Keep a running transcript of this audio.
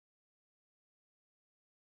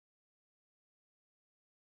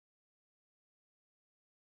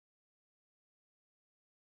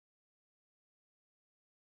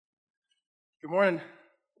Good morning.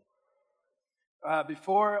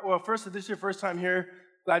 First, if this is your first time here,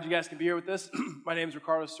 glad you guys can be here with us. My name is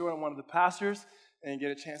Ricardo Stewart. I'm one of the pastors, and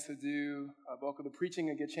get a chance to do a bulk of the preaching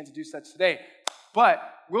and get a chance to do such today. But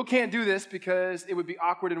Will can't do this because it would be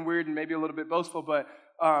awkward and weird and maybe a little bit boastful, but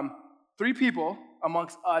three people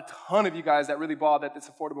amongst a ton of you guys that really balled at this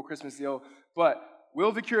affordable Christmas deal, but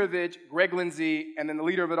Will Vicurovich, Greg Lindsay, and then the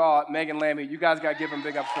leader of it all, Megan Lammy. You guys got to give them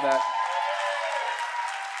big ups for that.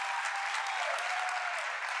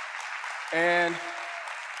 And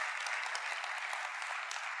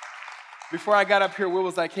before I got up here, Will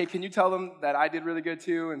was like, hey, can you tell them that I did really good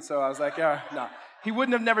too? And so I was like, yeah, no. He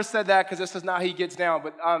wouldn't have never said that because this is not how he gets down.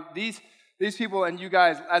 But these people and you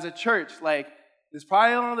guys as a church, like, this is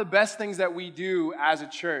probably one of the best things that we do as a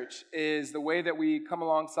church is the way that we come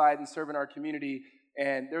alongside and serve in our community.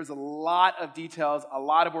 And there's a lot of details, a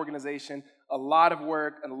lot of organization, a lot of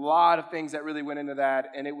work, and a lot of things that really went into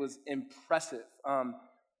that. And it was impressive.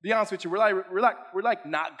 Be honest with you, we're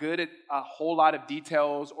not good at a whole lot of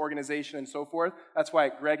details, organization, and so forth. That's why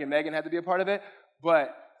Greg and Megan had to be a part of it.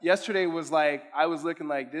 But yesterday was like, I was looking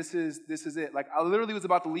like, this is it. Like, I literally was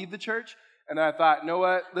about to leave the church, and I thought, you know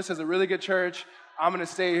what? This is a really good church. I'm going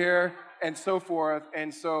to stay here, and so forth.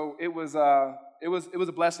 And so it was a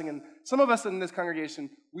blessing. And some of us in this congregation,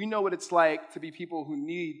 we know what it's like to be people who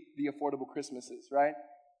need the affordable Christmases, right?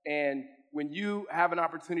 And when you have an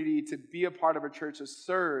opportunity to be a part of a church to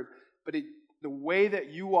serve, but the way that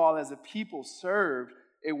you all as a people served,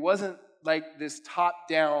 it wasn't like this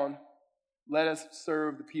top-down, let us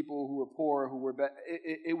serve the people who were poor, who were better.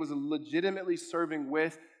 It was legitimately serving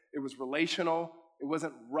with, it was relational, it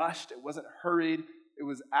wasn't rushed, it wasn't hurried, it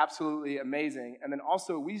was absolutely amazing. And then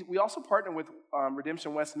also, we also partnered with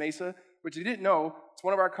Redemption West Mesa, which you didn't know, it's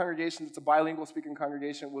one of our congregations, it's a bilingual speaking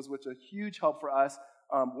congregation, which was a huge help for us.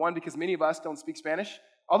 One, because many of us don't speak Spanish.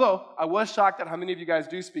 Although, I was shocked at how many of you guys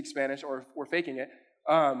do speak Spanish or were faking it.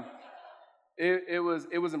 It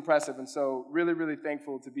was impressive. And so, really, really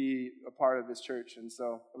thankful to be a part of this church. And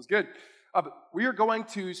so, it was good. But we are going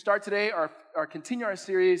to start today, continue our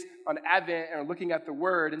series on Advent and looking at the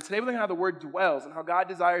Word. And today, we're looking at how the Word dwells and how God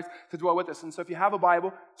desires to dwell with us. And so, if you have a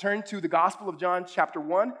Bible, turn to the Gospel of John, chapter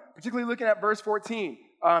 1, particularly looking at verse 14.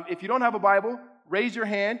 If you don't have a Bible, raise your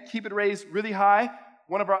hand. Keep it raised really high.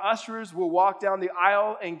 One of our ushers will walk down the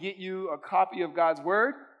aisle and get you a copy of God's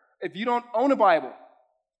Word. If you don't own a Bible,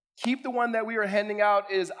 keep the one that we are handing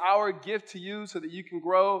out. It is our gift to you so that you can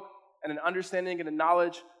grow in an understanding and a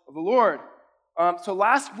knowledge of the Lord. So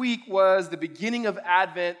last week was the beginning of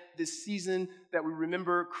Advent, this season that we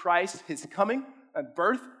remember Christ, his coming and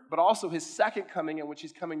birth, but also his second coming in which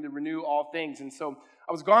he's coming to renew all things. And so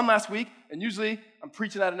I was gone last week, and usually I'm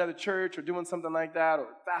preaching at another church or doing something like that or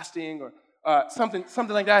fasting or something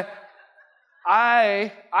like that.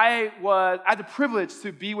 I had the privilege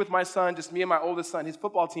to be with my son, just me and my oldest son. His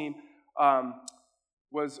football team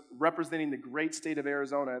was representing the great state of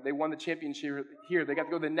Arizona. They won the championship here. They got to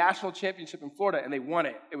go to the national championship in Florida, and they won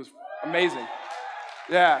it. It was amazing.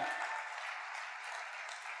 Yeah.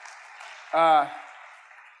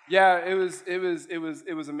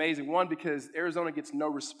 It was amazing. One, because Arizona gets no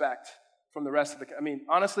respect from the rest of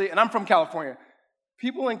honestly, and I'm from California.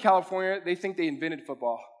 People in California, they think they invented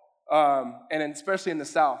football, and especially in the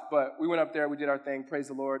South. But we went up there, we did our thing, praise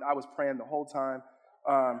the Lord. I was praying the whole time.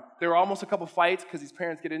 There were almost a couple fights because these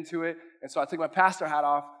parents get into it, and so I took my pastor hat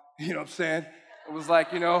off, you know what I'm saying? It was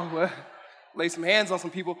like, lay some hands on some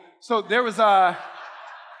people. So there was,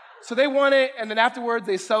 so they won it, and then afterwards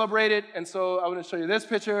they celebrated, and so I want to show you this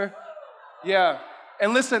picture. Yeah,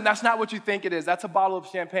 and listen, that's not what you think it is. That's a bottle of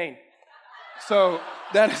champagne. So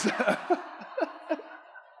that is...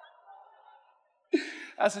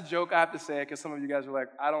 That's a joke, I have to say it, because some of you guys were like,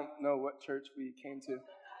 I don't know what church we came to.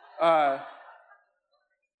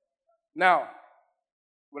 Now,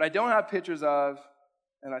 what I don't have pictures of,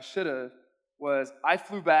 and I should have, was I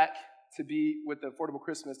flew back to be with the Affordable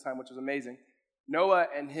Christmas time, which was amazing. Noah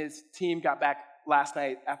and his team got back last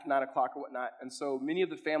night after 9 o'clock or whatnot, and so many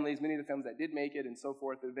of the families that did make it and so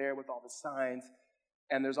forth, they're there with all the signs,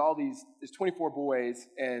 and there's 24 boys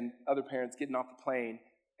and other parents getting off the plane,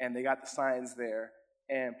 and they got the signs there.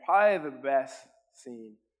 And probably the best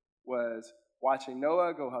scene was watching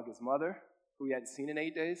Noah go hug his mother, who he hadn't seen in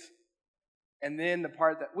 8 days. And then the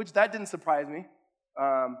part that didn't surprise me,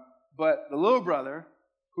 but the little brother,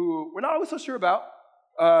 who we're not always so sure about,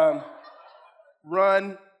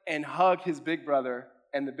 run and hug his big brother,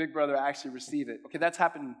 and the big brother actually receive it. Okay, that's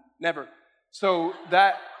happened never. So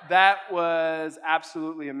that was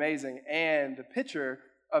absolutely amazing. And the picture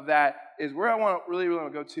of that is where I really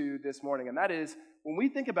want to go to this morning, and that is when we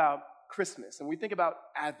think about Christmas and we think about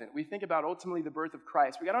Advent, we think about ultimately the birth of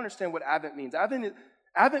Christ, we got to understand what Advent means.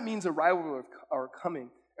 Advent means arrival or coming.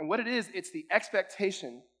 And what it is, it's the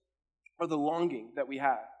expectation or the longing that we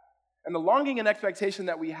have. And the longing and expectation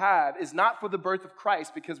that we have is not for the birth of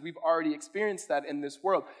Christ because we've already experienced that in this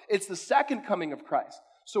world. It's the second coming of Christ.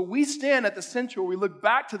 So we stand at the center, we look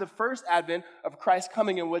back to the first advent of Christ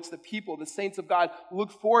coming in which the people, the saints of God,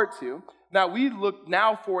 look forward to. Now we look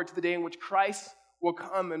now forward to the day in which Christ will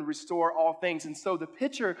come and restore all things. And so the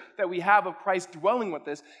picture that we have of Christ dwelling with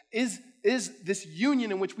us is this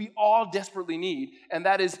union in which we all desperately need, and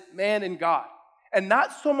that is man and God. And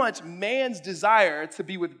not so much man's desire to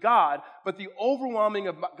be with God, but the overwhelming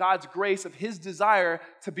of God's grace of his desire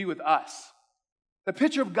to be with us. The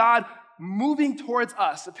picture of God moving towards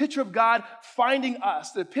us, the picture of God finding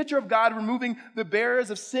us, the picture of God removing the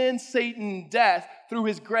barriers of sin, Satan, death through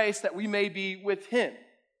his grace that we may be with him.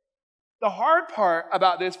 The hard part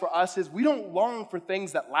about this for us is we don't long for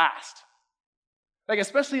things that last. Like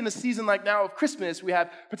especially in the season like now of Christmas, we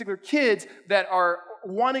have particular kids that are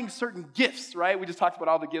wanting certain gifts, right? We just talked about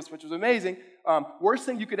all the gifts, which was amazing. Worst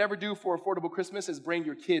thing you could ever do for affordable Christmas is bring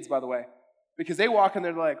your kids, by the way. Because they walk in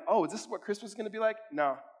there like, oh, is this what Christmas is going to be like?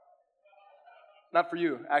 No. Not for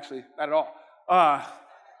you, actually. Not at all.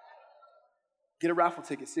 Get a raffle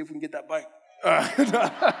ticket. See if we can get that bike.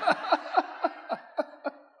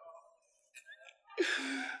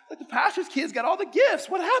 Like the pastor's kids got all the gifts.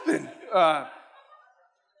 What happened?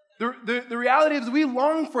 The reality is we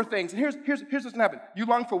long for things. And here's what's going to happen. You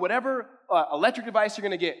long for whatever electric device you're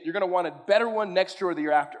going to get. You're going to want a better one next year or the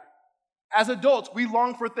year after. As adults, we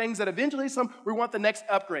long for things that eventually we want the next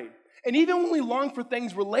upgrade. And even when we long for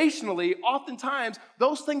things relationally, oftentimes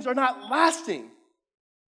those things are not lasting.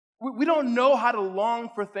 We don't know how to long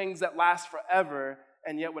for things that last forever,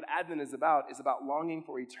 and yet what Advent is about longing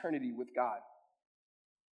for eternity with God.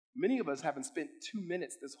 Many of us haven't spent 2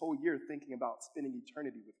 minutes this whole year thinking about spending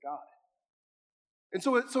eternity with God. And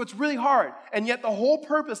so it's really hard. And yet the whole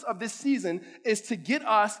purpose of this season is to get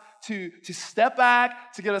us to step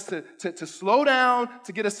back, to get us to slow down,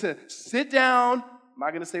 to get us to sit down. Am I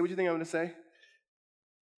going to say what you think I'm going to say?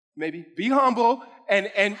 Maybe. Be humble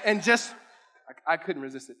and just, I couldn't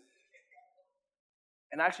resist it.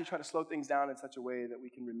 And actually try to slow things down in such a way that we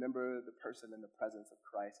can remember the person and the presence of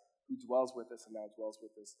Christ who dwells with us and now dwells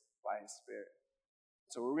with us by his Spirit.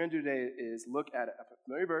 So what we're going to do today is look at a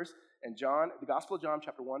familiar verse in John, the Gospel of John,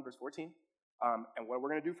 chapter 1, verse 14. And what we're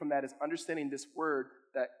going to do from that is understanding this word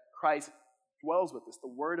that Christ dwells with us. The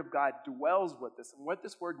word of God dwells with us and what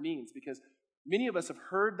this word means, because many of us have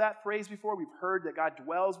heard that phrase before. We've heard that God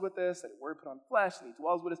dwells with us, that the word put on flesh, and he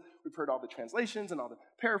dwells with us. We've heard all the translations and all the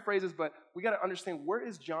paraphrases, but we got to understand, where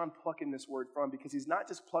is John plucking this word from? Because he's not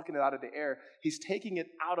just plucking it out of the air. He's taking it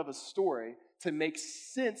out of a story to make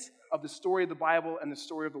sense of the story of the Bible and the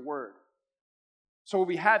story of the word. So what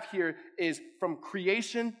we have here is from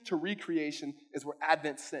creation to recreation is where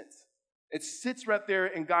Advent sits. It sits right there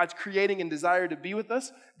in God's creating and desire to be with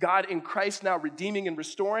us, God in Christ now redeeming and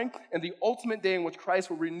restoring, and the ultimate day in which Christ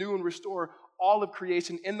will renew and restore all of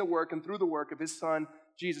creation in the work and through the work of his Son,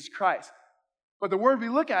 Jesus Christ. But the word we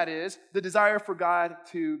look at is the desire for God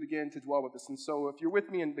to begin to dwell with us. And so if you're with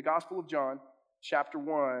me in the Gospel of John, chapter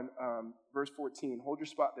 1, verse 14, hold your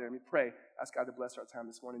spot there and we pray. Ask God to bless our time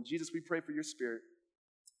this morning. Jesus, we pray for your Spirit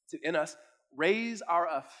to, in us, raise our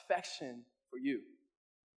affection for you.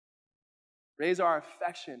 Raise our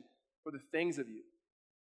affection for the things of you.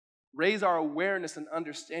 Raise our awareness and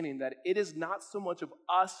understanding that it is not so much of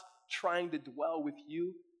us trying to dwell with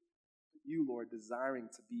you, but you, Lord, desiring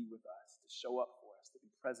to be with us, to show up for us, to be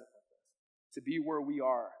present with us, to be where we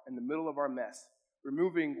are in the middle of our mess,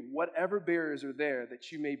 removing whatever barriers are there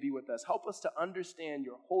that you may be with us. Help us to understand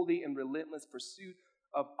your holy and relentless pursuit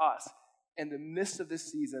of us in the midst of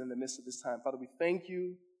this season, in the midst of this time. Father, we thank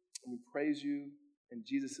you and we praise you in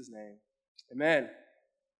Jesus' name. Amen.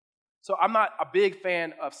 So I'm not a big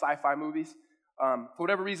fan of sci-fi movies. For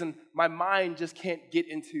whatever reason, my mind just can't get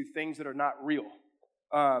into things that are not real.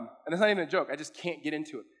 And that's not even a joke. I just can't get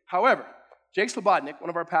into it. However, Jake Slobodnik, one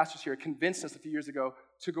of our pastors here, convinced us a few years ago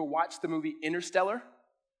to go watch the movie Interstellar.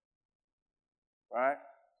 All right?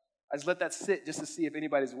 I just let that sit just to see if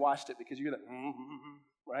anybody's watched it, because you're like,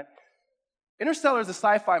 right? Interstellar is a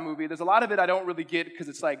sci-fi movie. There's a lot of it I don't really get because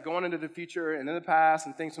it's like going into the future and in the past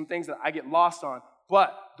and some things that I get lost on.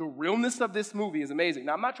 But the realness of this movie is amazing.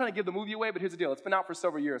 Now, I'm not trying to give the movie away, but here's the deal. It's been out for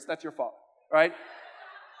several years. That's your fault, right?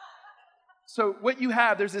 So what you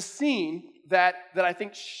have, there's this scene that I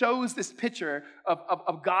think shows this picture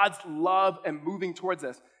of God's love and moving towards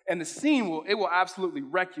us. And the scene will absolutely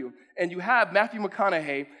wreck you. And you have Matthew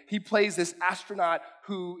McConaughey. He plays this astronaut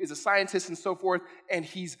who is a scientist and so forth, and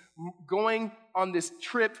he's going on this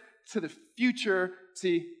trip to the future.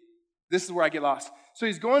 See, this is where I get lost. So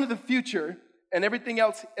he's going to the future, and everything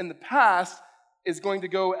else in the past is going to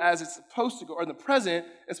go as it's supposed to go, or in the present,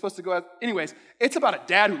 it's supposed to go as, anyways, it's about a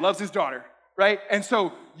dad who loves his daughter, right? And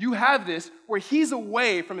so you have this where he's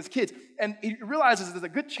away from his kids, and he realizes there's a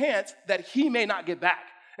good chance that he may not get back.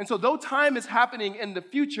 And so though time is happening in the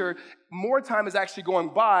future, more time is actually going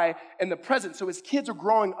by in the present. So his kids are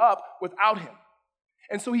growing up without him.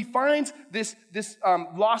 And so he finds this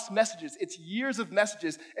lost messages. It's years of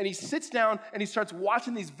messages. And he sits down and he starts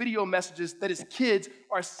watching these video messages that his kids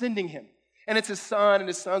are sending him. And it's his son, and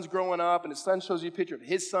his son's growing up, and his son shows you a picture of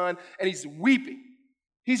his son, and he's weeping.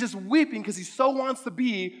 He's just weeping because he so wants to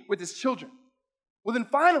be with his children. Well, then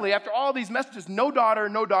finally, after all these messages, no daughter,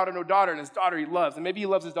 no daughter, no daughter, and his daughter he loves. And maybe he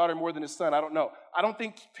loves his daughter more than his son. I don't know. I don't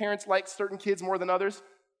think parents like certain kids more than others.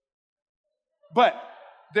 But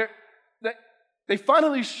they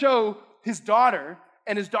finally show his daughter,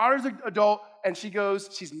 and his daughter's an adult, and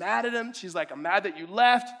she's mad at him. She's like, I'm mad that you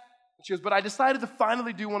left. And she goes, but I decided to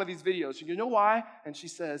finally do one of these videos. She goes, you know why? And she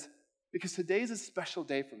says, because today's a special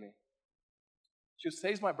day for me. She goes,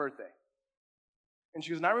 today's my birthday. And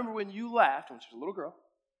she goes, and I remember when you left, when she was a little girl,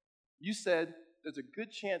 you said there's a good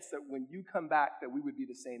chance that when you come back that we would be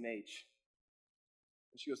the same age.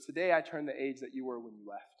 And she goes, today I turned the age that you were when you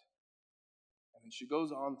left. And then she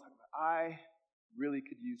goes on talking about, I really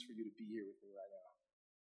could use for you to be here with me right now.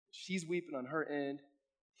 She's weeping on her end.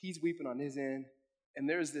 He's weeping on his end. And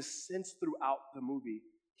there's this sense throughout the movie,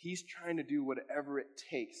 he's trying to do whatever it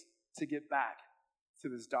takes to get back to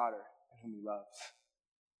his daughter whom he loves,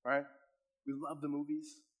 right? We love the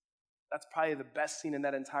movies. That's probably the best scene in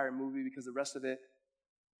that entire movie because the rest of it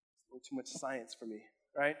is a little too much science for me,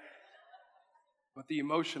 right? But the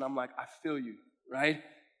emotion, I'm like, I feel you, right?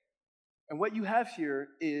 And what you have here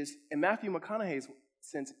is, in Matthew McConaughey's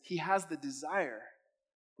sense, he has the desire,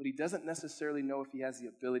 but he doesn't necessarily know if he has the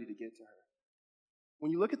ability to get to her.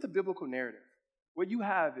 When you look at the biblical narrative, what you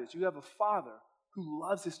have is you have a father who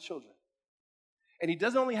loves his children. And he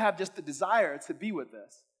doesn't only have just the desire to be with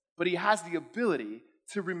us, but he has the ability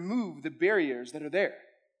to remove the barriers that are there.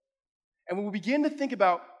 And when we begin to think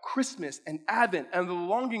about Christmas and Advent and the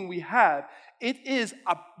longing we have, it is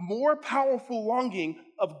a more powerful longing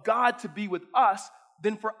of God to be with us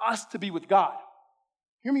than for us to be with God.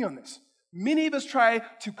 Hear me on this. Many of us try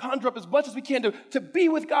to conjure up as much as we can to be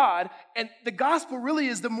with God, and the gospel really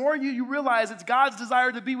is the more you realize it's God's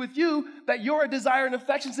desire to be with you, that your desire and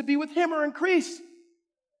affections to be with him are increased.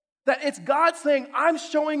 That it's God saying, I'm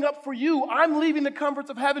showing up for you. I'm leaving the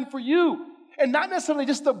comforts of heaven for you. And not necessarily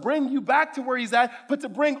just to bring you back to where he's at, but to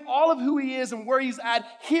bring all of who he is and where he's at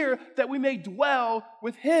here that we may dwell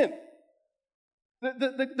with him.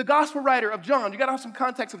 The gospel writer of John, you got to have some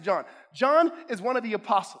context of John. John is one of the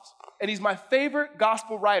apostles, and he's my favorite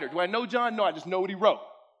gospel writer. Do I know John? No, I just know what he wrote,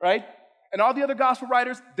 right? And all the other gospel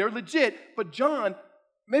writers, they're legit, but John,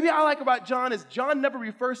 maybe I like about John is John never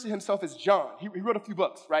refers to himself as John. He wrote a few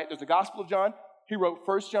books, right? There's the Gospel of John. He wrote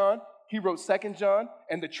 1 John. He wrote 2 John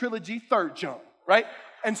and the trilogy 3 John, right?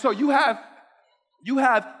 And so you have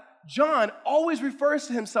John always refers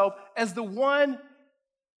to himself as the one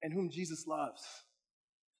in whom Jesus loves.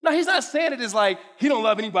 Now, he's not saying it as like he don't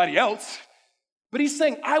love anybody else, but he's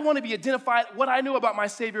saying I want to be identified. What I know about my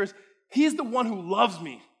Savior is he's the one who loves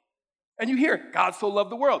me. And you hear, God so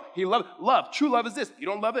loved the world. He loved love. True love is this. You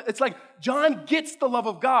don't love it? It's like John gets the love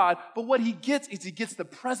of God, but what he gets is he gets the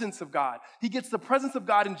presence of God. He gets the presence of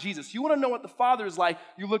God in Jesus. You want to know what the Father is like,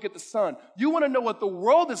 you look at the Son. You want to know what the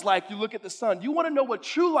world is like, you look at the Son. You want to know what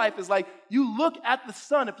true life is like, you look at the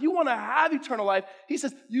Son. If you want to have eternal life, he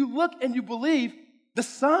says, you look and you believe the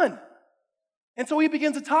Son. And so he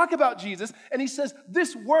begins to talk about Jesus, and he says,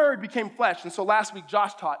 this word became flesh. And so last week,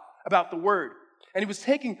 Josh taught about the word. And he was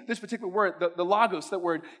taking this particular word, the logos, that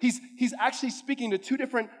word, he's actually speaking to two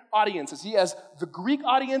different audiences. He has the Greek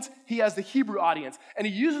audience, he has the Hebrew audience. And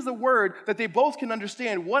he uses a word that they both can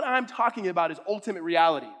understand. What I'm talking about is ultimate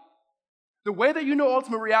reality. The way that you know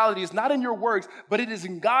ultimate reality is not in your works, but it is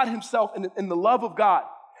in God himself and in the love of God.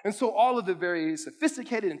 And so all of the very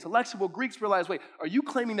sophisticated, intellectual Greeks realize, wait, are you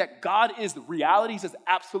claiming that God is the reality? He says,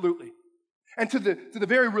 absolutely. And to the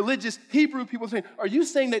very religious Hebrew people saying, are you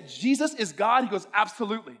saying that Jesus is God? He goes,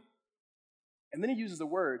 absolutely. And then he uses a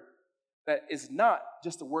word that is not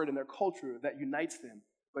just a word in their culture that unites them,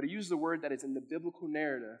 but he uses a word that is in the biblical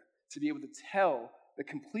narrative to be able to tell the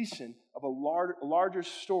completion of a larger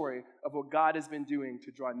story of what God has been doing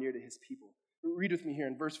to draw near to his people. Read with me here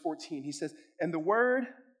in verse 14. He says, "And the Word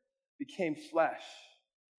became flesh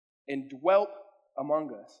and dwelt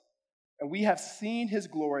among us. And we have seen his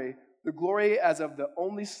glory, the glory as of the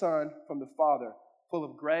only Son from the Father, full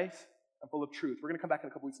of grace and full of truth." We're going to come back in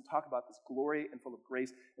a couple weeks and talk about this glory and full of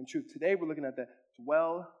grace and truth. Today we're looking at the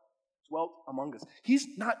dwelt among us.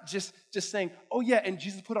 He's not just saying, oh yeah, and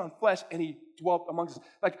Jesus put on flesh and he dwelt amongst us.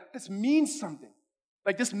 Like, this means something.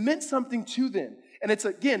 Like, this meant something to them. And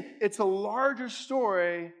it's a larger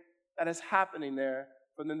story that is happening there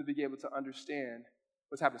for them to be able to understand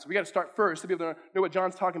what's happening. So we got to start first to be able to know what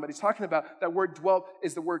John's talking about. He's talking about that word dwelt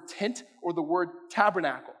is the word tent or the word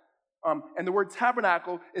tabernacle. And the word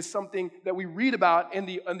tabernacle is something that we read about in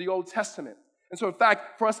the Old Testament. And so, in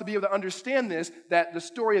fact, for us to be able to understand this, that the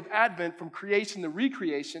story of Advent from creation to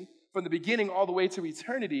recreation, from the beginning all the way to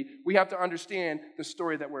eternity, we have to understand the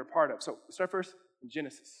story that we're a part of. So let's start first in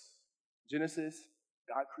Genesis. Genesis,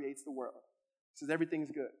 God creates the world. He says everything's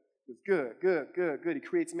good. He goes, good. He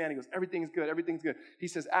creates man. He goes, everything's good. He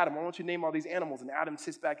says, Adam, why don't you name all these animals? And Adam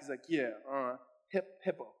sits back. He's like,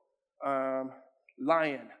 hippo,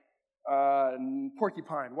 lion,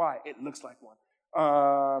 porcupine. Why? It looks like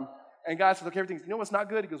one. And God says, okay, everything's, you know what's not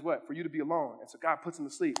good? He goes, what? For you to be alone. And so God puts him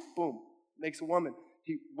to sleep. Boom. Makes a woman.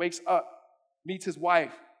 He wakes up, meets his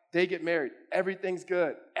wife. They get married. Everything's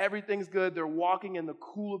good. Everything's good. They're walking in the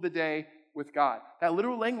cool of the day with God. That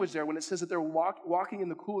literal language there, when it says that they're walking in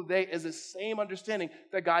the cool of the day, is the same understanding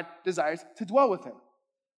that God desires to dwell with him.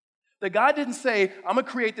 That God didn't say, I'm going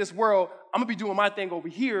to create this world. I'm going to be doing my thing over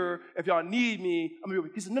here. If y'all need me, I'm going to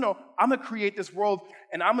be. He said, no, I'm going to create this world,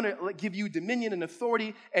 and I'm going to give you dominion and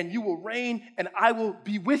authority, and you will reign, and I will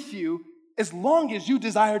be with you as long as you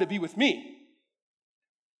desire to be with me.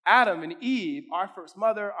 Adam and Eve, our first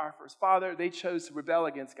mother, our first father, they chose to rebel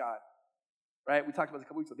against God. Right? We talked about this a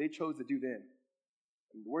couple weeks ago. They chose to do them.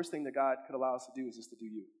 And the worst thing that God could allow us to do is just to do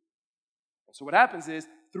you. And so what happens is,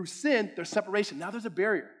 through sin, there's separation. Now there's a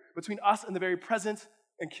barrier between us and the very presence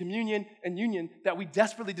and communion and union that we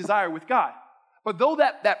desperately desire with God. But though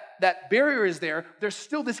that barrier is there, there's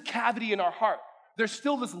still this cavity in our heart. There's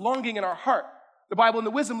still this longing in our heart. The Bible in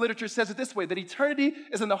the wisdom literature says it this way, that eternity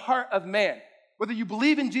is in the heart of man. Whether you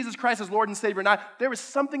believe in Jesus Christ as Lord and Savior or not, there is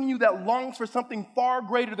something in you that longs for something far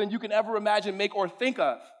greater than you can ever imagine, make, or think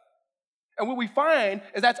of. And what we find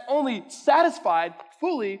is that's only satisfied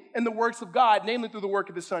fully in the works of God, namely through the work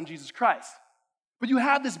of his Son, Jesus Christ. But you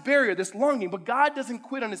have this barrier, this longing, but God doesn't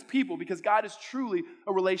quit on his people because God is truly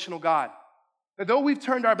a relational God. And though we've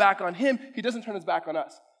turned our back on him, he doesn't turn his back on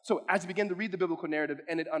us. So as you begin to read the biblical narrative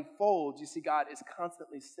and it unfolds, you see God is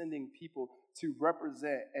constantly sending people to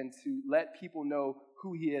represent and to let people know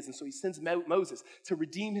who he is. And so he sends Moses to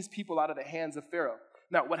redeem his people out of the hands of Pharaoh.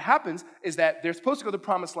 Now, what happens is that they're supposed to go to the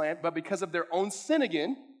promised land, but because of their own sin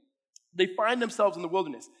again, they find themselves in the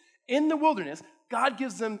wilderness. In the wilderness, God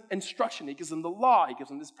gives them instruction. He gives them the law. He gives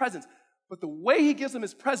them his presence. But the way he gives them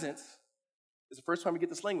his presence, is the first time we get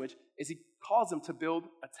this language, is he calls them to build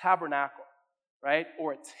a tabernacle, right?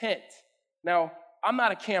 Or a tent. Now, I'm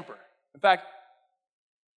not a camper. In fact,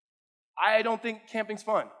 I don't think camping's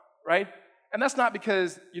fun, right? And that's not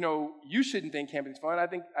because, you shouldn't think camping's fun. I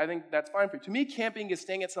think that's fine for you. To me, camping is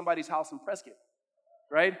staying at somebody's house in Prescott,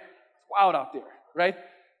 right? It's wild out there, right?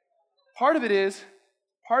 Part of it is,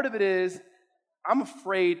 I'm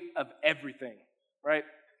afraid of everything, right?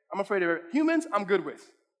 I'm afraid of humans, I'm good with,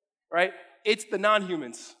 right? It's the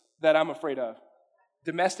non-humans that I'm afraid of.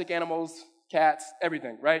 Domestic animals, cats,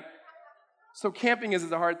 everything, right? So camping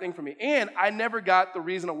is a hard thing for me. And I never got the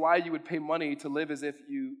reason of why you would pay money to live as if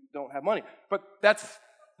you don't have money. But that's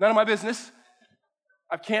none of my business.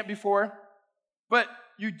 I've camped before. But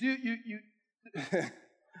you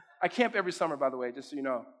I camp every summer, by the way, just so you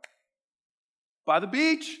know. By the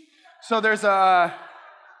beach. So there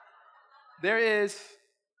is,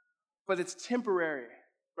 but it's temporary,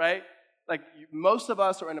 right? Like most of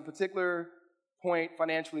us are in a particular point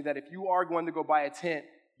financially that if you are going to go buy a tent,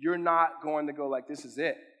 you're not going to go like, this is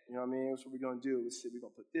it. You know what I mean? That's what we're going to do. We're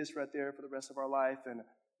going to put this right there for the rest of our life. And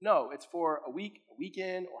no, it's for a week, a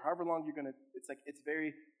weekend, or however long you're going to, it's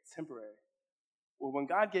very temporary. Well, when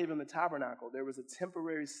God gave him the tabernacle, there was a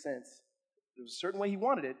temporary sense. There was a certain way he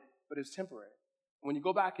wanted it, but it was temporary. When you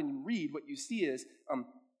go back and you read, what you see is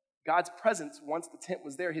God's presence, once the tent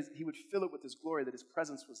was there, he would fill it with his glory, that his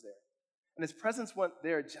presence was there. And his presence wasn't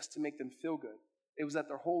there just to make them feel good. It was that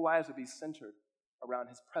their whole lives would be centered around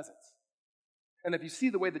his presence. And if you see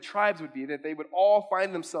the way the tribes would be, that they would all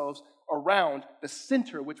find themselves around the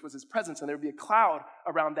center, which was his presence, and there would be a cloud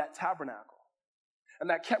around that tabernacle.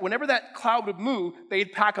 And whenever that cloud would move,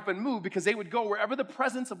 they'd pack up and move because they would go wherever the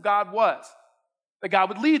presence of God was. That God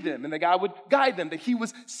would lead them and that God would guide them, that he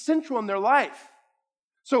was central in their life.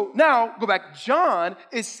 So now, go back, John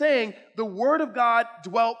is saying the word of God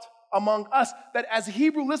dwelt among us, that as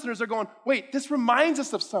Hebrew listeners are going, wait, this reminds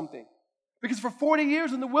us of something. Because for 40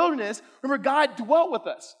 years in the wilderness, remember, God dwelt with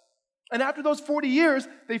us. And after those 40 years,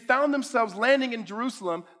 they found themselves landing in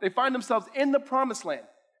Jerusalem. They find themselves in the promised land.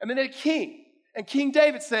 And then they had a king. And King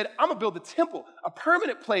David said, I'm going to build a temple, a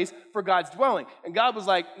permanent place for God's dwelling. And God was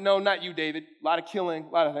like, no, not you, David. A lot of killing, a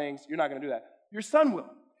lot of things. You're not going to do that. Your son will.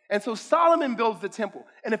 And so Solomon builds the temple.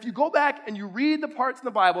 And if you go back and you read the parts in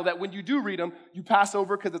the Bible that when you do read them, you pass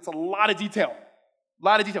over because it's a lot of detail. A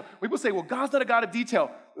lot of detail. People say, well, God's not a God of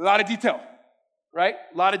detail. A lot of detail, right?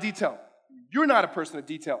 A lot of detail. You're not a person of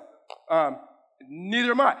detail.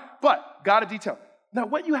 Neither am I. But God of detail. Now,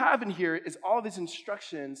 what you have in here is all these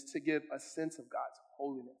instructions to give a sense of God's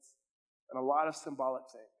holiness and a lot of symbolic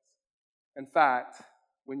things. In fact,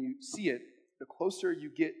 when you see it, the closer you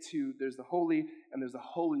get to, there's the holy and there's the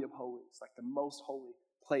holy of holies, like the most holy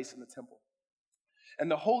place in the temple. And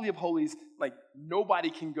the holy of holies, like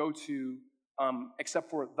nobody can go to except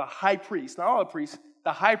for the high priest, not all the priests,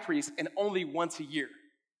 the high priest, and only once a year.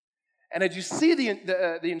 And as you see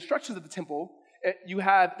the instructions of the temple, you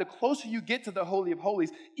have, the closer you get to the Holy of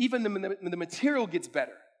Holies, even the material gets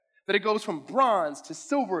better. That it goes from bronze to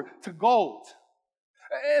silver to gold.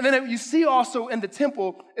 And then you see also in the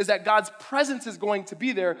temple is that God's presence is going to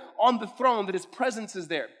be there on the throne, that his presence is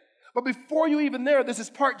there. But before you even there, there's this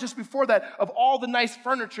part just before that of all the nice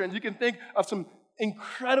furniture. And you can think of some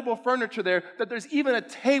incredible furniture there, that there's even a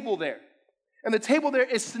table there. And the table there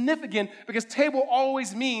is significant because table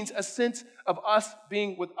always means a sense of us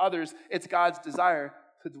being with others. It's God's desire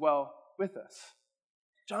to dwell with us.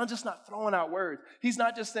 John's just not throwing out words. He's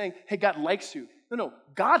not just saying, hey, God likes you. No,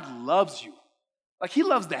 God loves you. Like he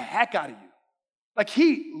loves the heck out of you. Like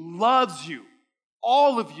he loves you.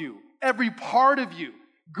 All of you. Every part of you.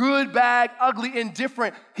 Good, bad, ugly,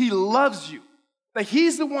 indifferent. He loves you. Like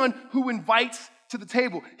he's the one who invites to the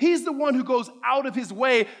table. He's the one who goes out of his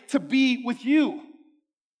way to be with you.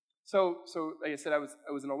 So like I said, I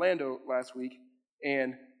was in Orlando last week,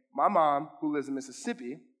 and my mom, who lives in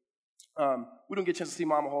Mississippi, we don't get a chance to see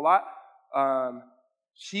mom a whole lot.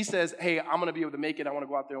 She says, hey, I'm going to be able to make it. I want to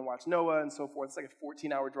go out there and watch Noah and so forth. It's like a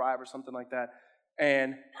 14-hour drive or something like that.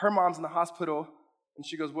 And her mom's in the hospital, and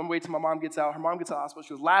she goes, one way till my mom gets out. Her mom gets out of the hospital. She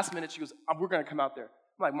goes, last minute, she goes, we're going to come out there.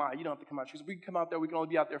 I'm like, Ma, you don't have to come out. She goes, we can come out there. We can only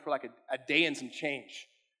be out there for like a day and some change.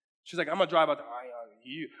 She's like, I'm going to drive out there.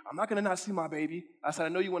 I'm not going to not see my baby. I said, I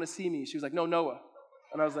know you want to see me. She was like, no, Noah.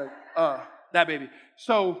 And I was like, that baby.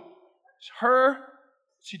 So her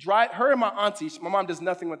and my auntie, my mom does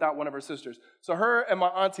nothing without one of her sisters. So her and my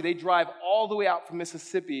auntie, they drive all the way out from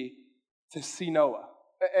Mississippi to see Noah.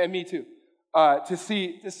 And me too. To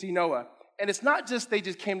see Noah. And it's not just they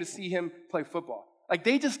just came to see him play football. Like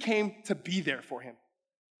they just came to be there for him.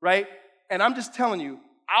 Right? And I'm just telling you,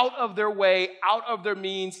 out of their way, out of their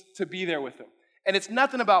means to be there with him. And it's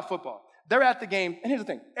nothing about football. They're at the game, and here's the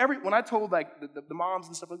thing. When I told like the moms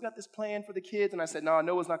and stuff, we got this plan for the kids, and I said, no,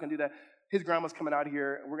 Noah's not going to do that. His grandma's coming out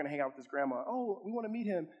here, and we're going to hang out with his grandma. Oh, we want to meet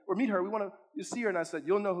him, or meet her. We want to see her. And I said,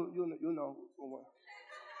 you'll know.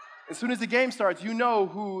 As soon as the game starts, you know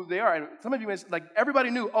who they are. And some of you, like everybody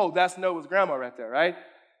knew, oh, that's Noah's grandma right there, right?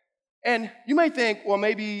 And you may think, well,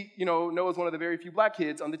 maybe, Noah's one of the very few black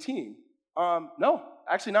kids on the team. No,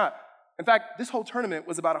 actually not. In fact, this whole tournament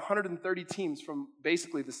was about 130 teams from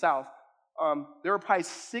basically the South. There were probably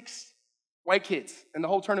 6 white kids in the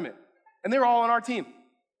whole tournament. And they were all on our team,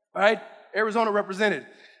 right? Arizona represented.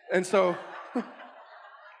 And so,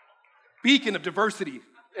 beacon of diversity,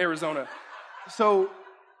 Arizona. So,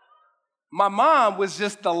 my mom was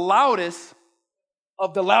just the loudest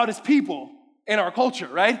of the loudest people in our culture,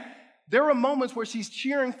 right? There were moments where she's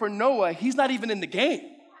cheering for Noah. He's not even in the game.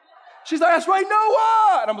 She's like, that's right,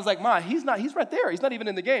 Noah! And I was like, Ma, he's right there. He's not even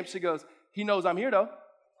in the game. She goes, he knows I'm here, though,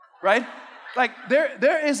 right? Like,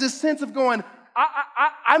 there is this sense of going,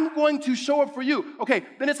 I'm going to show up for you. Okay,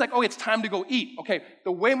 then it's like, oh, it's time to go eat. Okay,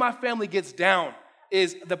 the way my family gets down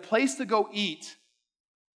is the place to go eat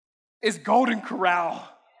is Golden Corral.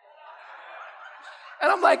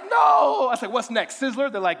 And I'm like, no. I was like, what's next,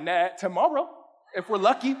 Sizzler? They're like, nah, tomorrow. If we're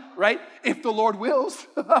lucky, right? If the Lord wills.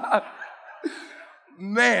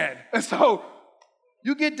 Man. And so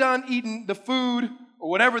you get done eating the food or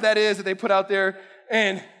whatever that is that they put out there,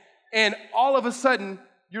 and all of a sudden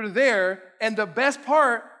you're there, and the best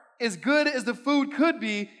part, as good as the food could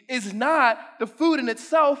be, is not the food in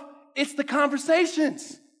itself, it's the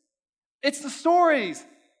conversations. It's the stories.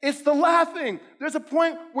 It's the laughing. There's a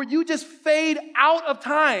point where you just fade out of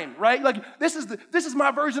time, right? Like, this is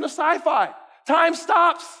my version of sci-fi. Time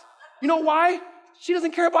stops. You know why? She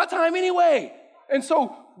doesn't care about time anyway. And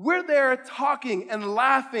so we're there talking and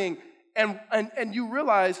laughing, and you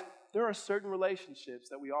realize there are certain relationships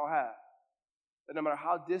that we all have, that no matter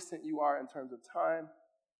how distant you are in terms of time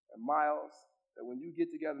and miles, that when you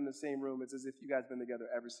get together in the same room, it's as if you guys have been together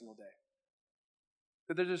every single day.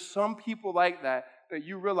 That there's just some people like that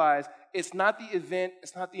you realize it's not the event,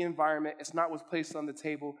 it's not the environment, it's not what's placed on the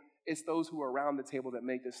table, it's those who are around the table that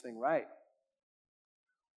make this thing right.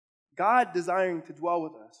 God desiring to dwell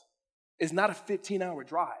with us is not a 15-hour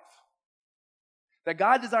drive. That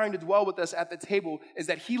God desiring to dwell with us at the table is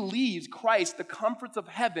that he leaves Christ, the comforts of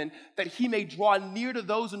heaven, that he may draw near to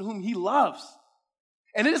those in whom he loves.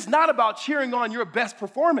 And it is not about cheering on your best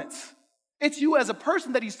performance. It's you as a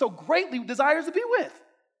person that he so greatly desires to be with.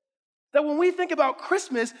 That when we think about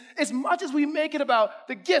Christmas, as much as we make it about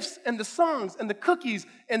the gifts and the songs and the cookies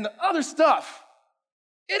and the other stuff,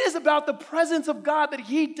 it is about the presence of God, that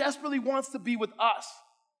he desperately wants to be with us.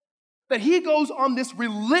 That he goes on this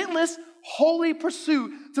relentless, holy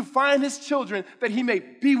pursuit to find his children, that he may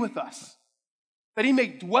be with us, that he may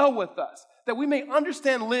dwell with us, that we may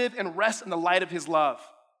understand, live, and rest in the light of his love.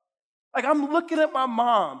 Like, I'm looking at my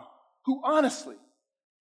mom, who honestly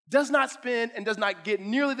does not spend and does not get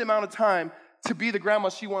nearly the amount of time to be the grandma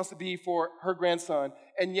she wants to be for her grandson,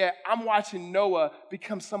 and yet I'm watching Noah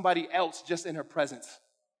become somebody else just in her presence.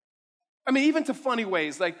 I mean, even to funny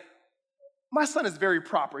ways, like, my son is very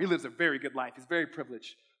proper. He lives a very good life. He's very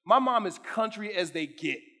privileged. My mom is country as they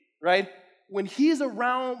get, right? When he's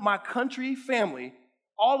around my country family,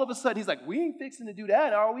 all of a sudden he's like, we ain't fixing to do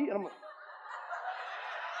that, are we? And I'm like,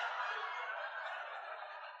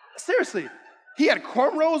 seriously, he had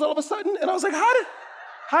cornrows all of a sudden, and I was like,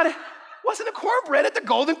 how did, wasn't a cornbread at the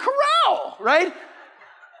Golden Corral, right?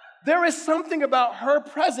 There is something about her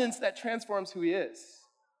presence that transforms who he is.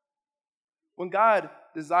 When God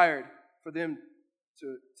desired for them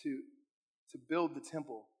to build the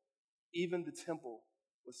temple, even the temple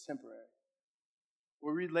was temporary.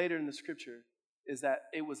 What we read later in the scripture is that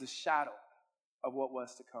it was a shadow of what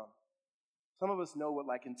was to come. Some of us know what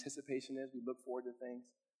like anticipation is. We look forward to things,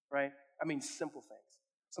 right? I mean, simple things.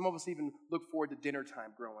 Some of us even look forward to dinner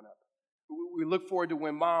time growing up. We look forward to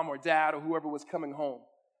when mom or dad or whoever was coming home.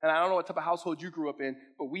 And I don't know what type of household you grew up in,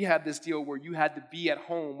 but we had this deal where you had to be at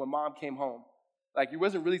home when mom came home. Like, you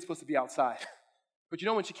wasn't really supposed to be outside. But you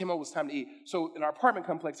know when she came home, it was time to eat. So in our apartment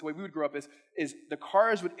complex, the way we would grow up is the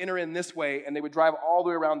cars would enter in this way, and they would drive all the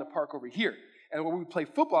way around the park over here. And when we would play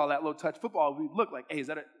football, that low touch football, we'd look like, hey, is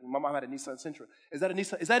that it? My mom had a Nissan Sentra. Is that a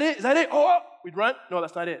Nissan? Is that it? Is that it? Oh, we'd run. No,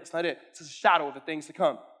 that's not it. It's not it. It's just a shadow of the things to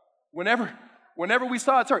come. Whenever we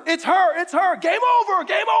saw it's her, it's her, game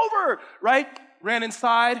over, right? Ran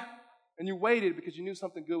inside, and you waited because you knew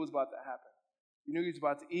something good was about to happen. You knew he was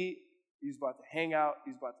about to eat. He was about to hang out.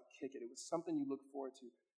 He was about to kick it. It was something you looked forward to.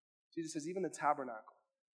 Jesus says even the tabernacle,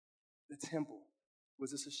 the temple,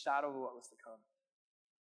 was just a shadow of what was to come.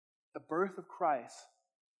 The birth of Christ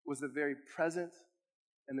was the very presence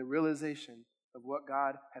and the realization of what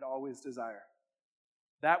God had always desired.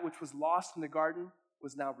 That which was lost in the garden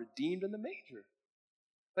was now redeemed in the manger.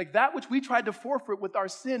 Like, that which we tried to forfeit with our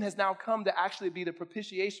sin has now come to actually be the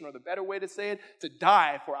propitiation, or the better way to say it, to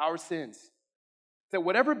die for our sins. That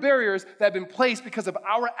whatever barriers that have been placed because of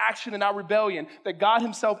our action and our rebellion, that God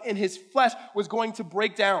himself in his flesh was going to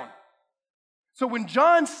break down. So when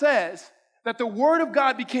John says that the word of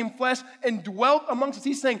God became flesh and dwelt amongst us,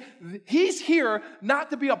 he's saying he's here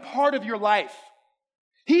not to be a part of your life.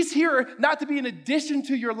 He's here not to be an addition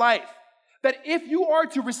to your life. That if you are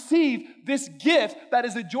to receive this gift that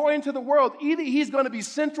is a joy into the world, either he's going to be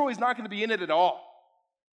central, he's not going to be in it at all.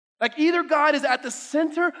 Like, either God is at the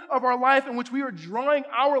center of our life in which we are drawing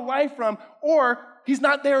our life from, or he's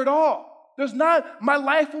not there at all. There's not, my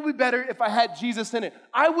life will be better if I had Jesus in it.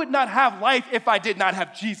 I would not have life if I did not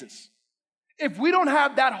have Jesus. If we don't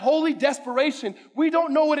have that holy desperation, we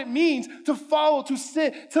don't know what it means to follow, to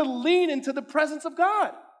sit, to lean into the presence of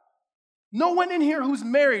God. No one in here who's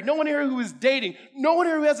married, no one here who is dating, no one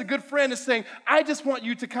here who has a good friend is saying, I just want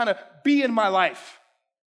you to kind of be in my life.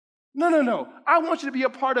 No. I want you to be a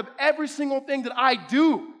part of every single thing that I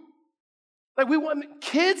do. Like,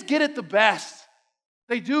 kids get it the best.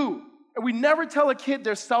 They do. And we never tell a kid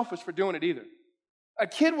they're selfish for doing it either. A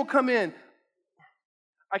kid will come in.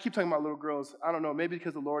 I keep talking about little girls. I don't know, maybe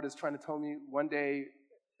because the Lord is trying to tell me one day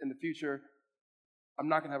in the future, I'm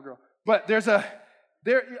not going to have a girl. But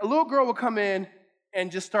a little girl will come in and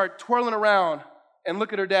just start twirling around and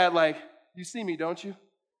look at her dad like, you see me, don't you?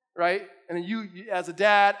 right? And then you, as a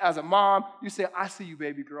dad, as a mom, you say, I see you,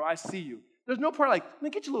 baby girl, I see you. There's no part like,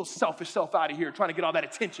 man, get your little selfish self out of here trying to get all that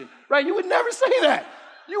attention, right? You would never say that.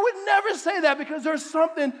 You would never say that because there's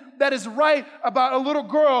something that is right about a little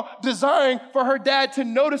girl desiring for her dad to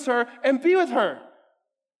notice her and be with her.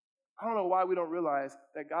 I don't know why we don't realize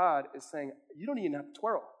that God is saying, you don't even have to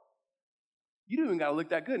twirl. You don't even got to look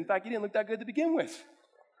that good. In fact, you didn't look that good to begin with.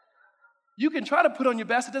 You can try to put on your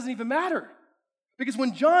best. It doesn't even matter. Because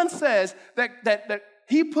when John says that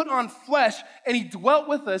he put on flesh and he dwelt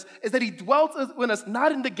with us, is that he dwelt with us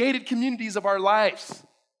not in the gated communities of our lives.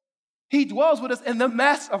 He dwells with us in the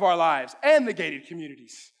mess of our lives and the gated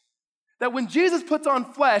communities. That when Jesus puts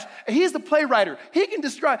on flesh, and he's the playwright, he can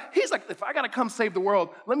describe, he's like, if I got to come save the world,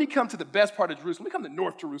 let me come to the best part of Jerusalem. Let me come to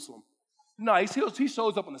North Jerusalem. No, he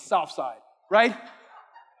shows up on the south side, right?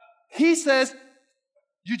 He says,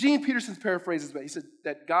 Eugene Peterson's paraphrases, but he said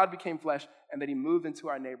that God became flesh and that he moved into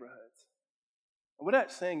our neighborhoods. And what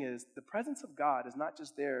that's saying is the presence of God is not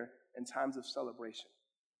just there in times of celebration.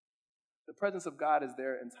 The presence of God is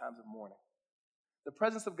there in times of mourning. The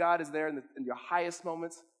presence of God is there in your highest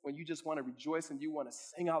moments when you just want to rejoice and you want to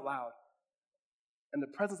sing out loud. And the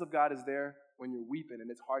presence of God is there when you're weeping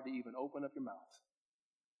and it's hard to even open up your mouth.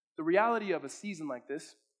 The reality of a season like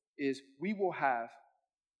this is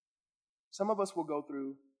some of us will go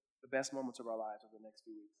through the best moments of our lives over the next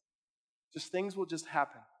few weeks. Just things will just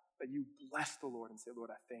happen that you bless the Lord and say,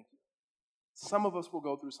 Lord, I thank you. Some of us will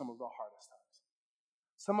go through some of the hardest times.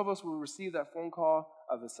 Some of us will receive that phone call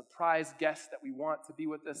of a surprise guest that we want to be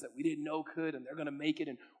with us that we didn't know could, and they're going to make it,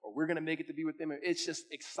 or we're going to make it to be with them. It's just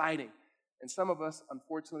exciting. And some of us,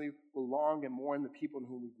 unfortunately, will long and mourn the people in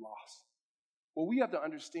whom we've lost. What we have to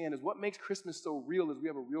understand is what makes Christmas so real is we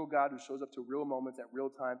have a real God who shows up to real moments at real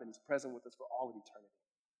times, and he's present with us for all of eternity.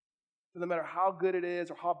 So no matter how good it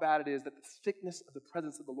is or how bad it is, that the thickness of the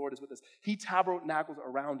presence of the Lord is with us. He tabernacles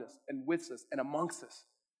around us and with us and amongst us.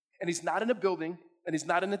 And he's not in a building, and he's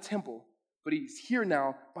not in a temple, but he's here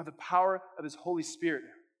now by the power of his Holy Spirit.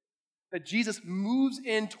 That Jesus moves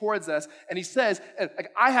in towards us, and he says,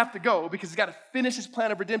 I have to go because he's got to finish his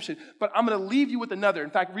plan of redemption, but I'm going to leave you with another.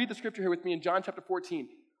 In fact, read the scripture here with me in John chapter 14.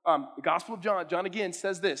 The Gospel of John, John again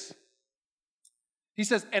says this. He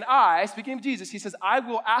says, and I, speaking of Jesus, he says, I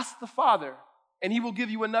will ask the Father, and he will give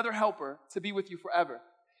you another helper to be with you forever.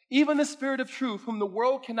 Even the Spirit of truth, whom the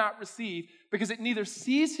world cannot receive, because it neither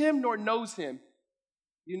sees him nor knows him.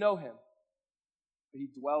 You know him, but he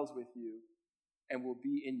dwells with you and will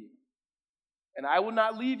be in you. And I will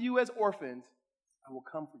not leave you as orphans. I will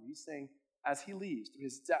come for you. He's saying, as he leaves through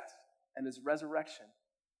his death and his resurrection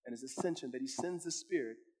and his ascension, that he sends the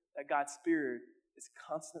Spirit, that God's Spirit is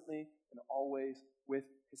constantly and always with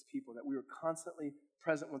his people, that we are constantly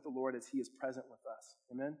present with the Lord as he is present with us.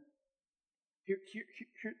 Amen?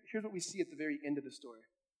 Here's what we see at the very end of the story,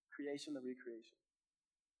 creation, the recreation,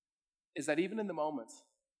 is that even in the moments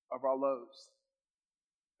of our lows,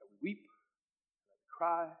 that we weep, that we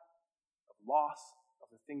cry, of loss,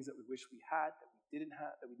 of the things that we wish we had, that we didn't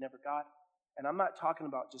have, that we never got. And I'm not talking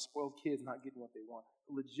about just spoiled kids not getting what they want.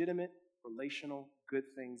 Legitimate, relational, good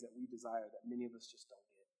things that we desire that many of us just don't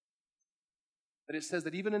get. That it says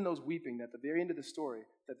that even in those weeping, at the very end of the story,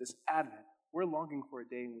 that this Advent, we're longing for a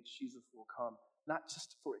day in which Jesus will come, not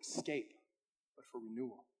just for escape, but for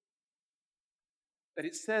renewal. That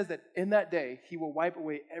it says that in that day, he will wipe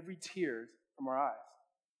away every tear from our eyes.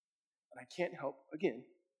 And I can't help, again,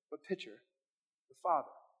 but picture the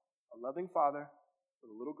father, a loving father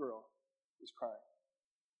with a little girl who's crying.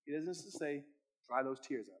 He doesn't just say, dry those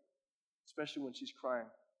tears up, especially when she's crying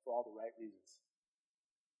for all the right reasons.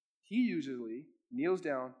 He usually kneels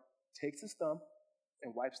down, takes his thumb,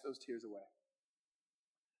 and wipes those tears away.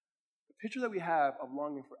 The picture that we have of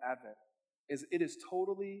longing for Advent is it is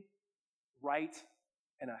totally right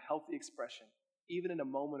and a healthy expression, even in a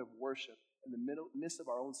moment of worship, in the midst of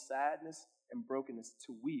our own sadness and brokenness,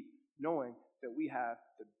 to weep, knowing that we have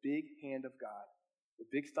the big hand of God, the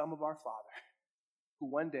big thumb of our Father,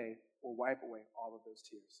 who one day will wipe away all of those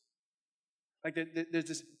tears. Like there's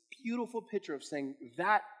this beautiful picture of saying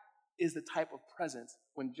that is the type of presence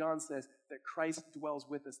when John says that Christ dwells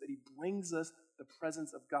with us, that he brings us the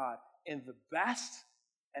presence of God in the best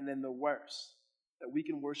and in the worst, that we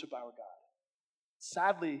can worship our God.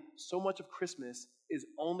 Sadly, so much of Christmas is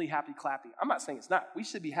only happy clappy. I'm not saying it's not. We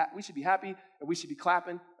should be happy and we should be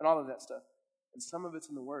clapping and all of that stuff. And some of it's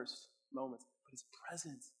in the worst moments, but his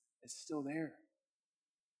presence is still there.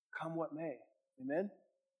 Come what may. Amen?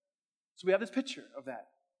 So we have this picture of that.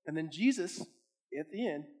 And then Jesus, at the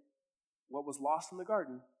end, what was lost in the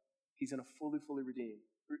garden, he's going to fully redeem.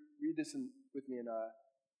 Read this with me in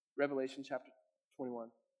Revelation chapter 21.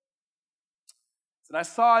 And I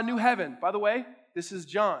saw a new heaven. By the way, this is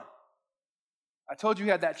John. I told you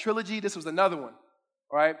he had that trilogy. This was another one.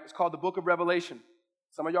 All right? It's called the Book of Revelation.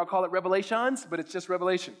 Some of y'all call it Revelations, but it's just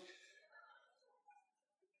Revelation.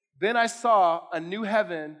 Then I saw a new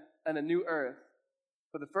heaven and a new earth.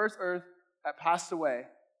 For the first earth had passed away,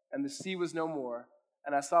 and the sea was no more.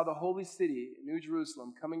 And I saw the holy city, New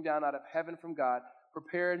Jerusalem, coming down out of heaven from God,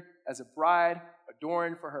 prepared as a bride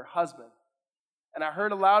adorned for her husband. And I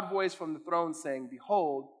heard a loud voice from the throne saying,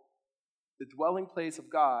 Behold, the dwelling place of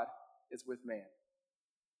God is with man.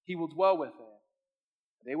 He will dwell with them.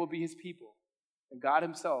 They will be his people, and God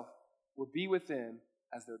himself will be with them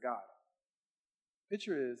as their God.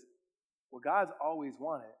 Picture is, what God's always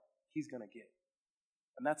wanted, he's going to get.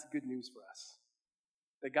 And that's good news for us.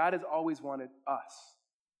 That God has always wanted us,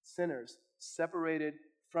 sinners, separated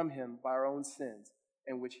from him by our own sins,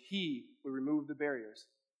 in which he would remove the barriers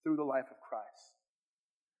through the life of Christ.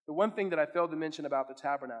 The one thing that I failed to mention about the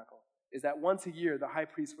tabernacle is that once a year, the high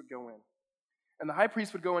priest would go in. And the high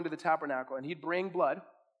priest would go into the tabernacle, and he'd bring blood,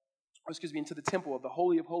 into the temple of the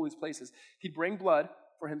Holy of Holies places. He'd bring blood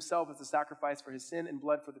for himself as a sacrifice for his sin and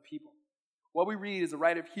blood for the people. What we read is the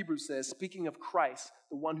writer of Hebrews says, speaking of Christ,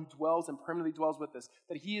 the one who dwells and permanently dwells with us,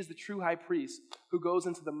 that he is the true high priest who goes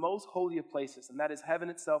into the most holy of places, and that is heaven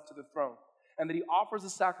itself to the throne, and that he offers a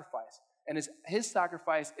sacrifice, and his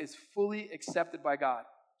sacrifice is fully accepted by God,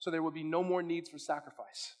 so there will be no more needs for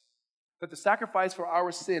sacrifice. That the sacrifice for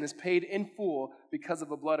our sin is paid in full because of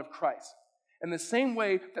the blood of Christ. In the same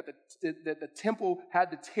way that the temple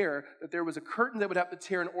had to tear, that there was a curtain that would have to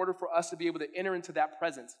tear in order for us to be able to enter into that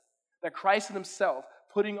presence, that Christ himself,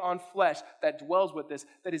 putting on flesh that dwells with us,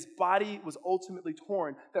 that his body was ultimately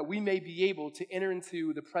torn, that we may be able to enter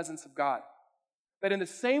into the presence of God. That in the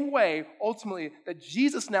same way, ultimately, that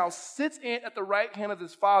Jesus now sits at the right hand of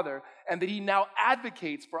his Father, and that he now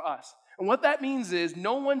advocates for us. And what that means is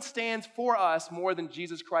no one stands for us more than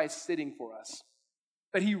Jesus Christ sitting for us.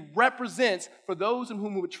 That he represents for those in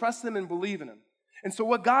whom we would trust him and believe in him. And so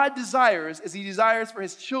what God desires is he desires for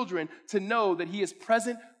his children to know that he is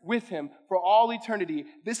present with him for all eternity.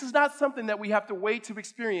 This is not something that we have to wait to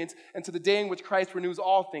experience until the day in which Christ renews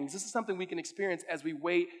all things. This is something we can experience as we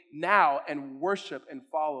wait now and worship and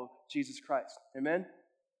follow Jesus Christ. Amen?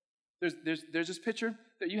 There's this picture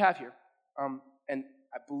that you have here. And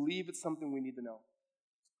I believe it's something we need to know.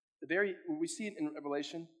 We see it in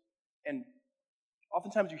Revelation, and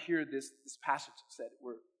oftentimes you hear this passage said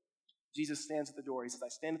where Jesus stands at the door. He says, I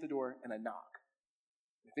stand at the door and I knock.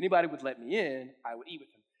 If anybody would let me in, I would eat with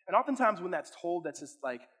him. And oftentimes when that's told, that's just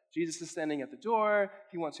like, Jesus is standing at the door.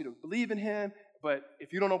 He wants you to believe in him. But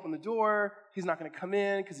if you don't open the door, he's not going to come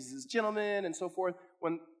in because he's this gentleman and so forth.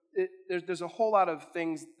 There's a whole lot of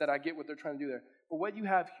things that I get what they're trying to do there. But what you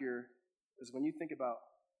have here is when you think about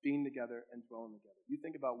being together and dwelling together, you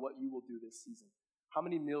think about what you will do this season, how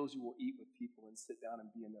many meals you will eat with people and sit down and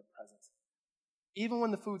be in their presence. Even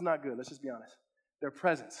when the food's not good, let's just be honest, their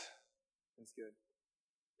presence is good.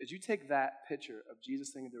 As you take that picture of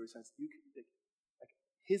Jesus saying in the sense, you can like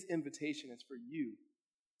his invitation is for you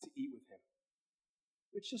to eat with him.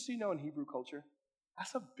 Which, just so you know, in Hebrew culture,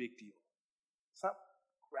 that's a big deal. It's not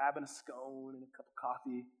grabbing a scone and a cup of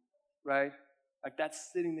coffee, right? Like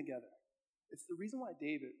that's sitting together. It's the reason why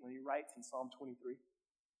David, when he writes in Psalm 23,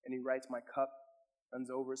 and he writes, my cup runs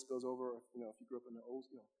over, spills over, or, if you grew up in the old,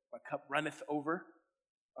 my cup runneth over.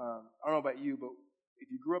 I don't know about you, but if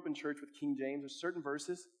you grew up in church with King James, there's certain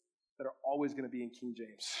verses that are always going to be in King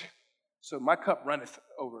James. So my cup runneth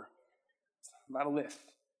over. It's not a list.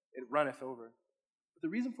 It runneth over. But the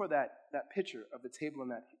reason for that picture of the table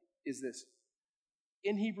and that is this.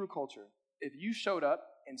 In Hebrew culture, if you showed up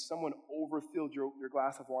and someone overfilled your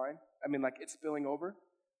glass of wine, like it's spilling over,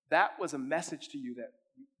 that was a message to you that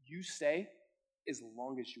you stay as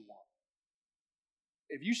long as you want.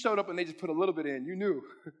 If you showed up and they just put a little bit in, you knew,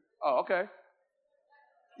 oh, okay.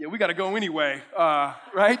 Yeah, we got to go anyway,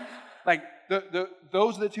 right? Like,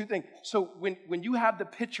 those are the two things. So when you have the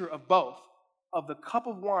picture of both, of the cup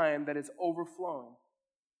of wine that is overflowing,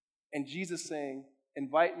 and Jesus saying,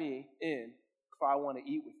 invite me in, for I want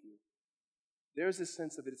to eat with you, there's this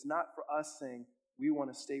sense of it. It's not for us saying, we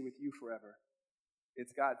want to stay with you forever.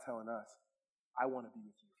 It's God telling us, I want to be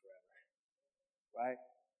with you forever, right?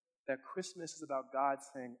 That Christmas is about God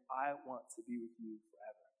saying, I want to be with you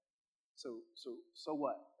forever. So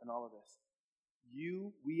what in all of this?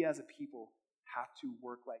 We as a people have to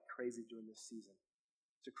work like crazy during this season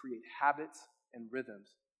to create habits and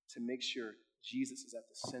rhythms to make sure Jesus is at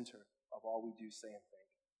the center of all we do, say, and think.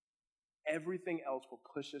 Everything else will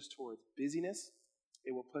push us towards busyness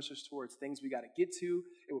It will push us towards things we got to get to.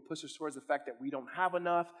 It will push us towards the fact that we don't have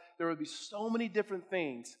enough. There will be so many different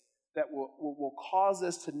things that will cause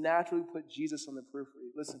us to naturally put Jesus on the periphery.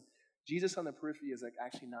 Listen, Jesus on the periphery is like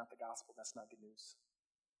actually not the gospel. That's not good news.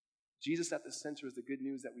 Jesus at the center is the good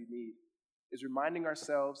news that we need, is reminding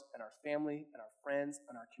ourselves and our family and our friends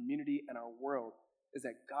and our community and our world is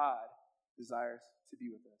that God desires to be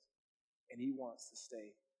with us. And he wants to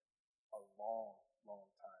stay a long, long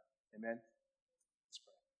time. Amen? Let's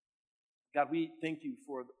pray. God, we thank you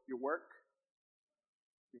for your work,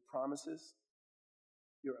 your promises,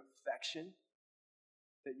 your affection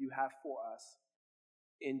that you have for us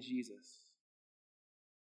in Jesus.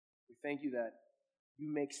 We thank you that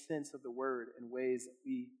you make sense of the word in ways that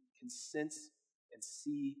we can sense and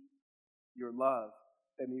see your love,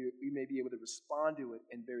 that we may be able to respond to it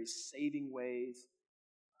in very saving ways,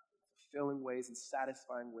 fulfilling ways, and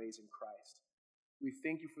satisfying ways in Christ. We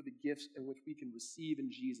thank you for the gifts in which we can receive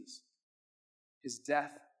in Jesus, his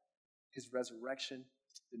death, his resurrection,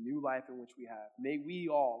 the new life in which we have. May we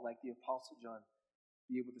all, like the Apostle John,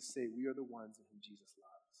 be able to say we are the ones in whom Jesus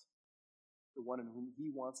loves, the one in whom he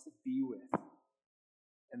wants to be with,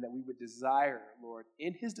 and that we would desire, Lord,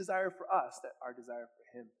 in his desire for us, that our desire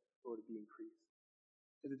for him, Lord, would be increased.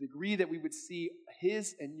 To the degree that we would see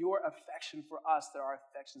his and your affection for us, that our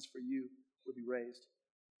affections for you would be raised.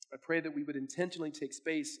 I pray that we would intentionally take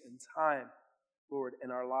space and time, Lord,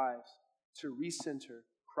 in our lives to recenter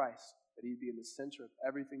Christ, that he would be in the center of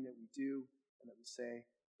everything that we do and that we say,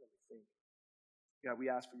 that we think. God, we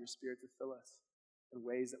ask for your Spirit to fill us in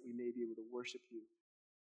ways that we may be able to worship you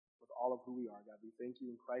with all of who we are. God, we thank you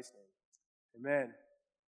in Christ's name. Amen.